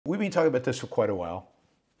we've been talking about this for quite a while,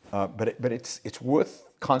 but it's worth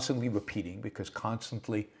constantly repeating because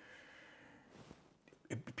constantly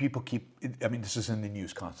people keep. I mean, this is in the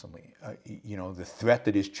news constantly. You know, the threat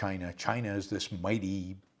that is China. China is this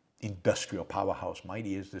mighty industrial powerhouse.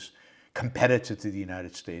 Mighty is this competitor to the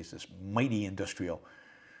United States. This mighty industrial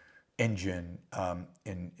engine,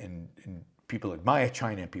 and people admire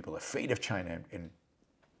China, and people are afraid of China, and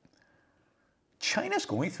China's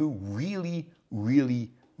going through really,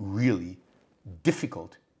 really, really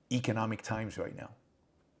difficult economic times right now.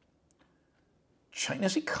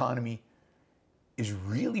 China's economy is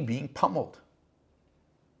really being pummeled.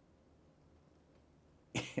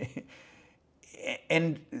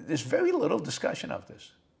 And there's very little discussion of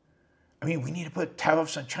this. I mean, we need to put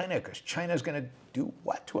tariffs on China because China's going to do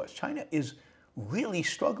what to us? China is really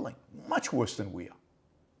struggling, much worse than we are,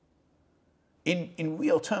 in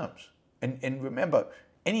real terms. And remember,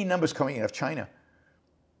 any numbers coming out of China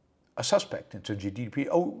are suspect in terms of GDP.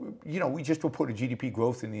 Oh, you know, we just reported GDP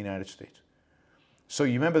growth in the United States. So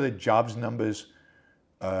you remember the jobs numbers,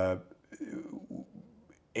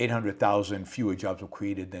 800,000 fewer jobs were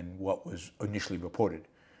created than what was initially reported.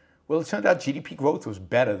 Well, it turned out GDP growth was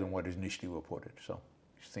better than what is initially reported. So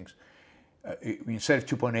these things, instead of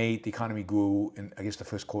 2.8, the economy grew in, I guess, the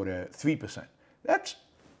first quarter, 3%. That's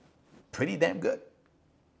pretty damn good.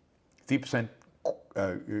 3%,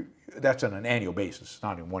 that's on an annual basis,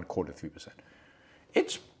 not in one quarter, 3%.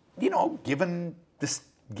 It's, you know, given the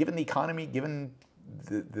economy, given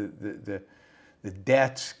the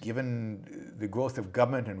debt, given the growth of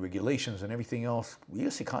government and regulations and everything else, the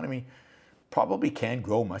U.S. economy probably can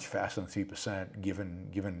grow much faster than 3%,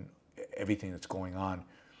 given everything that's going on,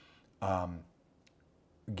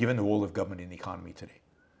 given the role of government in the economy today.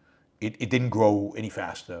 It didn't grow any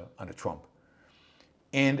faster under Trump.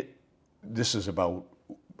 And this is about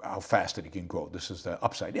how fast it can grow. This is the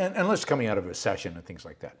upside. And unless coming out of a recession and things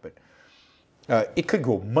like that. But it could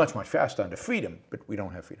grow much, much faster under freedom, but we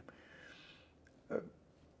don't have freedom.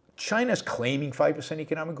 China's claiming 5%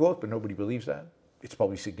 economic growth, but nobody believes that. It's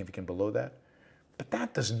probably significant below that. But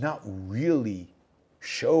that does not really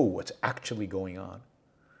show what's actually going on.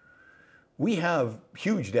 We have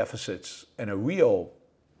huge deficits and a real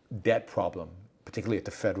debt problem, particularly at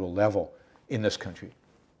the federal level in this country.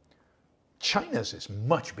 China's is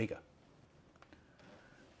much bigger.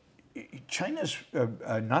 China's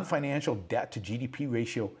non-financial debt to GDP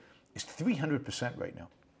ratio is 300% right now,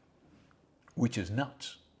 which is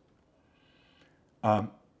nuts.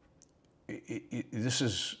 This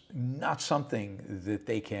is not something that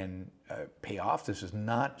they can pay off. This is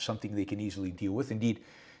not something they can easily deal with. Indeed,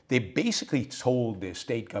 they basically told their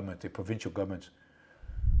state government, their provincial governments,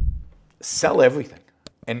 sell everything.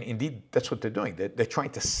 And indeed, that's what they're doing. They're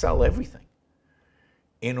trying to sell everything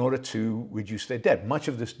in order to reduce their debt. Much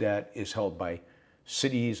of this debt is held by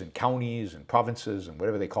cities and counties and provinces and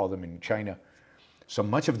whatever they call them in China. So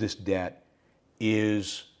much of this debt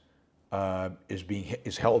is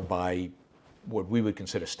held by what we would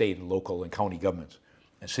consider state and local and county governments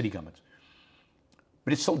and city governments.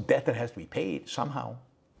 But it's still debt that has to be paid somehow.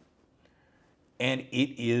 And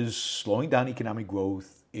it is slowing down economic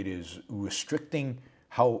growth. It is restricting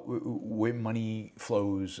where money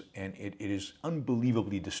flows, and it is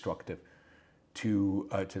unbelievably destructive to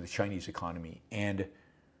the Chinese economy. And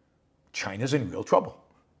China's in real trouble.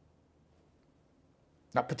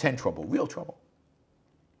 Not pretend trouble, real trouble.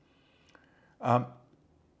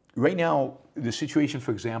 Right now, the situation,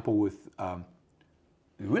 for example, with the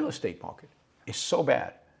real estate market is so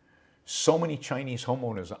bad. So many Chinese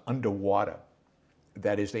homeowners are underwater.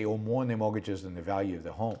 That is, they owe more in their mortgages than the value of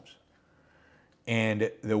their homes. And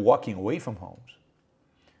they're walking away from homes.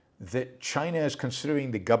 That China is considering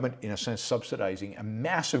the government, in a sense, subsidizing a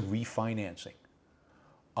massive refinancing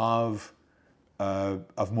of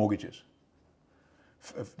mortgages.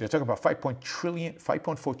 They're talking about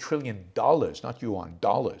 $5.4 trillion, not yuan,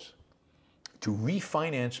 dollars, to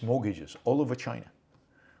refinance mortgages all over China,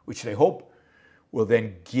 which they hope will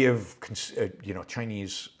then give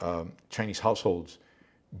Chinese households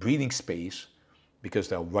breathing space, because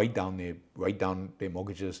they'll write down their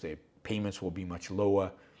mortgages, their payments will be much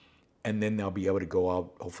lower, and then they'll be able to go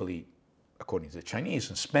out, hopefully, according to the Chinese,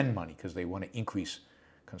 and spend money because they want to increase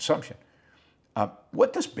consumption.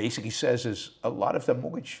 What this basically says is a lot of the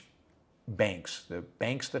mortgage banks, the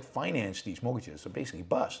banks that finance these mortgages, are basically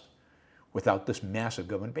bust without this massive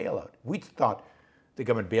government bailout. We thought the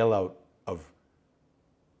government bailout of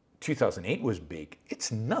 2008 was big.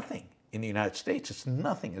 It's nothing in the United States. It's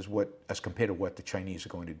nothing as compared to what the Chinese are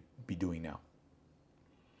going to be doing now.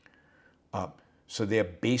 So they're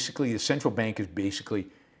basically, the central bank is basically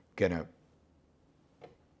going to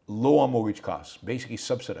lower mortgage costs, basically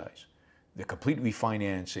subsidize the complete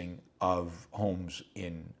refinancing of homes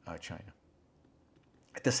in China.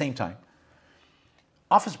 At the same time,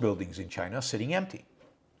 office buildings in China are sitting empty.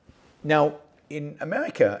 Now, in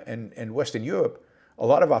America and Western Europe, a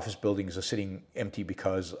lot of office buildings are sitting empty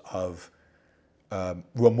because of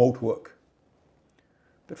remote work.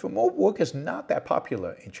 But remote work is not that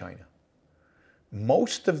popular in China.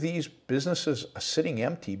 Most of these businesses are sitting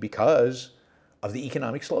empty because of the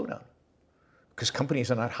economic slowdown, because companies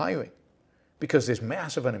are not hiring, because there's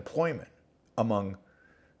massive unemployment among,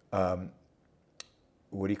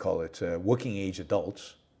 working age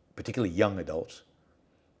adults, particularly young adults.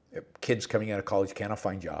 Kids coming out of college cannot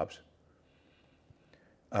find jobs.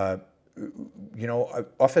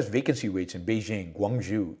 Office vacancy rates in Beijing,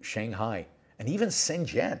 Guangzhou, Shanghai, and even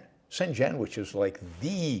Shenzhen, which is like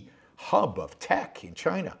the hub of tech in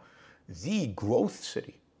China, the growth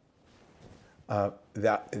city,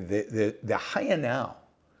 they're higher now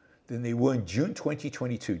than they were in June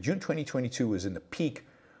 2022. June 2022 was in the peak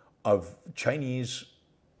of Chinese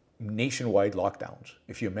nationwide lockdowns.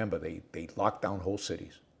 If you remember, they locked down whole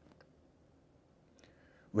cities.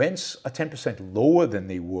 Rents are 10% lower than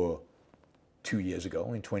they were 2 years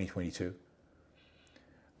ago in 2022.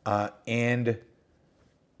 And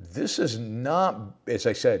this is not, as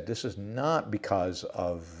I said, this is not because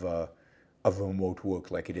of remote work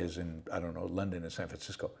like it is in, I don't know, London and San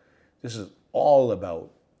Francisco. This is all about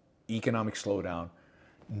economic slowdown,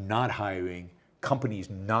 not hiring, companies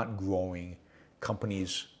not growing,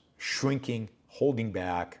 companies shrinking, holding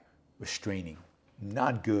back, restraining.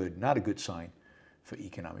 Not good, not a good sign for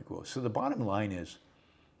economic growth. So the bottom line is,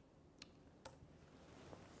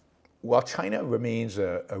 while China remains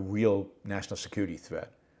a real national security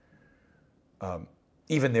threat,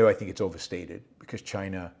 even there I think it's overstated, because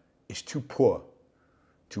China is too poor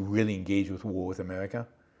to really engage with war with America.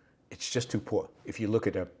 It's just too poor. If you look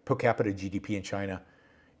at a per capita GDP in China,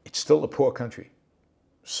 it's still a poor country.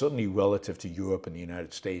 Certainly relative to Europe and the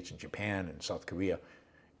United States and Japan and South Korea,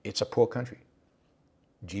 it's a poor country.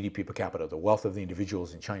 GDP per capita, the wealth of the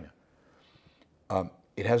individuals in China.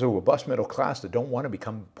 It has a robust middle class that don't want to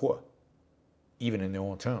become poor, even in their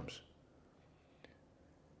own terms.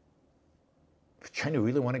 Does China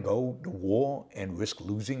really want to go to war and risk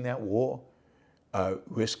losing that war,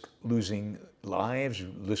 risk losing lives,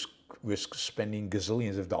 risk spending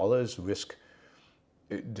gazillions of dollars, risk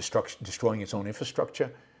destroying its own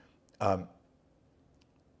infrastructure, at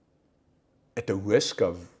the risk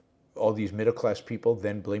of all these middle-class people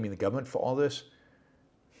then blaming the government for all this?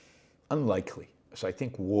 Unlikely. So I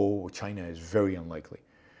think war with China is very unlikely.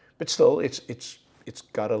 But still, it's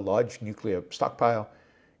got a large nuclear stockpile.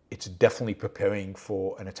 It's definitely preparing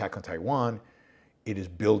for an attack on Taiwan. It is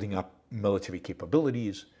building up military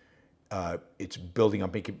capabilities. It's building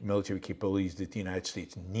up military capabilities that the United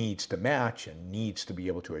States needs to match and needs to be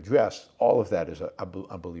able to address. All of that is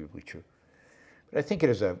unbelievably true. But I think it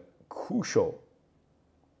is a crucial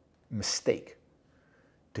mistake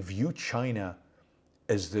to view China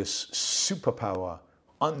as this superpower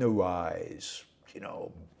on the rise,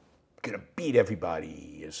 going to beat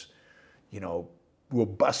everybody, is,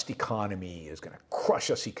 robust economy, is going to crush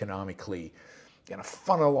us economically, going to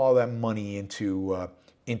funnel all that money into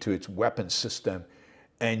its weapons system,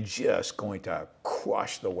 and just going to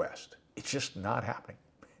crush the West. It's just not happening.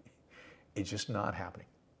 It's just not happening,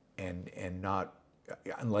 and not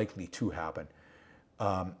unlikely to happen,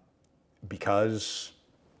 because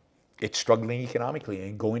it's struggling economically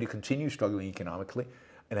and going to continue struggling economically.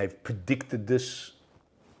 And I've predicted this,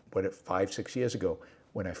 5, 6 years ago,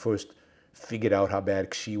 when I first figured out how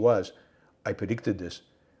bad Xi was. I predicted this.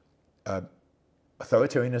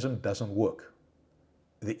 Authoritarianism doesn't work.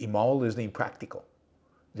 The immoral is the impractical.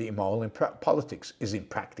 The immoral in politics is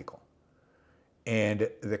impractical. And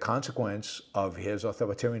the consequence of his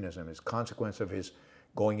authoritarianism, his consequence of his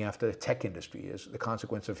going after the tech industry, is the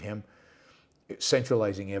consequence of him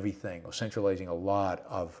centralizing everything, or centralizing a lot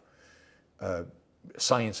of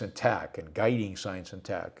science and tech and guiding science and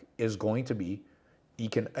tech, is going to be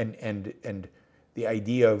and the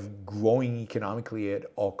idea of growing economically at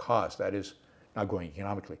all costs. That is, not growing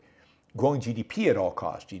economically, growing GDP at all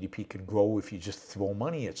costs. GDP can grow if you just throw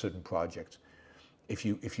money at certain projects. If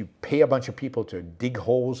you pay a bunch of people to dig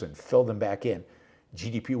holes and fill them back in,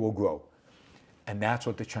 GDP will grow. And that's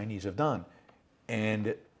what the Chinese have done.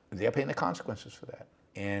 And they're paying the consequences for that.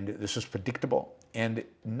 And this is predictable. And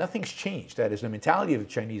nothing's changed. That is, the mentality of the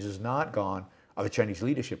Chinese has not gone, of the Chinese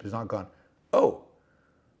leadership has not gone, oh,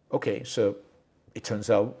 okay, so it turns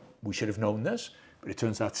out we should have known this, but it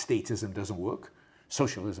turns out statism doesn't work,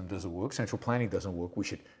 socialism doesn't work, central planning doesn't work, we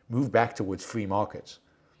should move back towards free markets.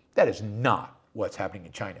 That is not what's happening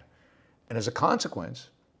in China. And as a consequence,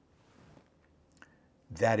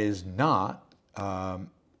 that is not,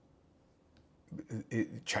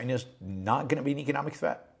 China's not going to be an economic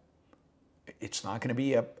threat. It's not going to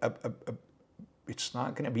be it's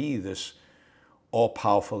not going to be this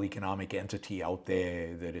all-powerful economic entity out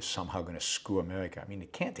there that is somehow going to screw America. I mean,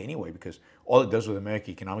 it can't anyway, because all it does with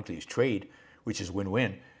America economically is trade, which is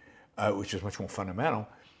win-win, which is much more fundamental.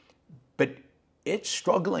 But it's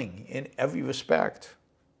struggling in every respect.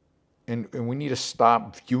 And we need to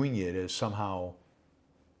stop viewing it as somehow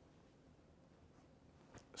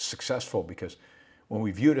successful, because when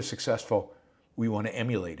we view it as successful, we want to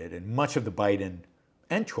emulate it. And much of the Biden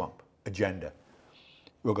and Trump agenda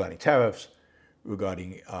regarding tariffs,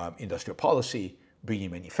 regarding industrial policy,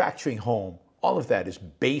 bringing manufacturing home, all of that is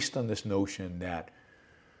based on this notion that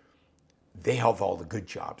they have all the good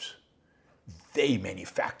jobs. They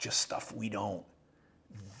manufacture stuff we don't.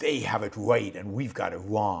 They have it right and we've got it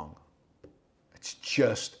wrong. It's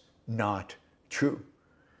just not true.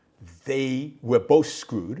 We're both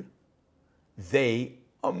screwed. They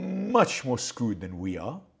are much more screwed than we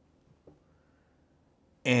are.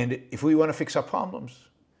 And if we want to fix our problems,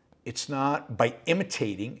 it's not by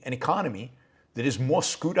imitating an economy that is more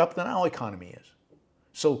screwed up than our economy is.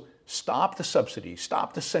 So stop the subsidies,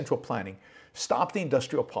 stop the central planning, stop the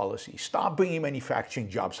industrial policy, stop bringing manufacturing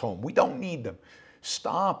jobs home. We don't need them.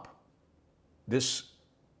 Stop this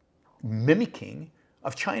mimicking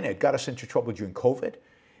of China. It got us into trouble during COVID,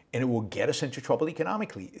 and it will get us into trouble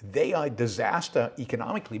economically. They are a disaster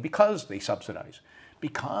economically because they subsidize,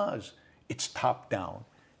 because it's top down,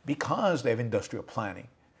 because they have industrial planning,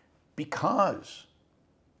 because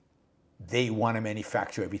they want to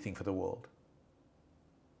manufacture everything for the world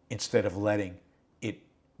instead of letting it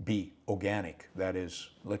be organic. That is,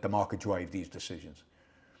 let the market drive these decisions.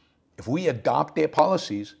 If we adopt their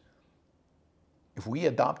policies, we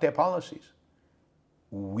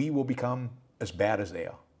will become as bad as they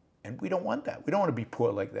are. And we don't want that. We don't want to be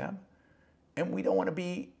poor like them. And we don't want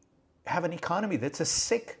to have an economy that's as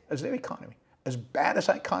sick as their economy. As bad as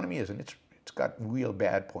our economy is, and it's got real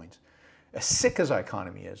bad points. As sick as our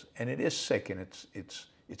economy is, and it is sick, and it's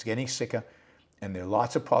getting sicker, and there are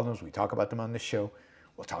lots of problems. We talk about them on this show.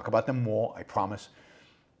 We'll talk about them more, I promise.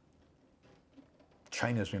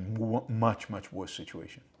 China's in a much, much worse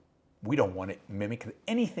situation. We don't want to mimic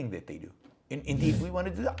anything that they do. Indeed, we want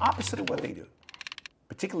to do the opposite of what they do,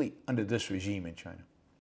 particularly under this regime in China.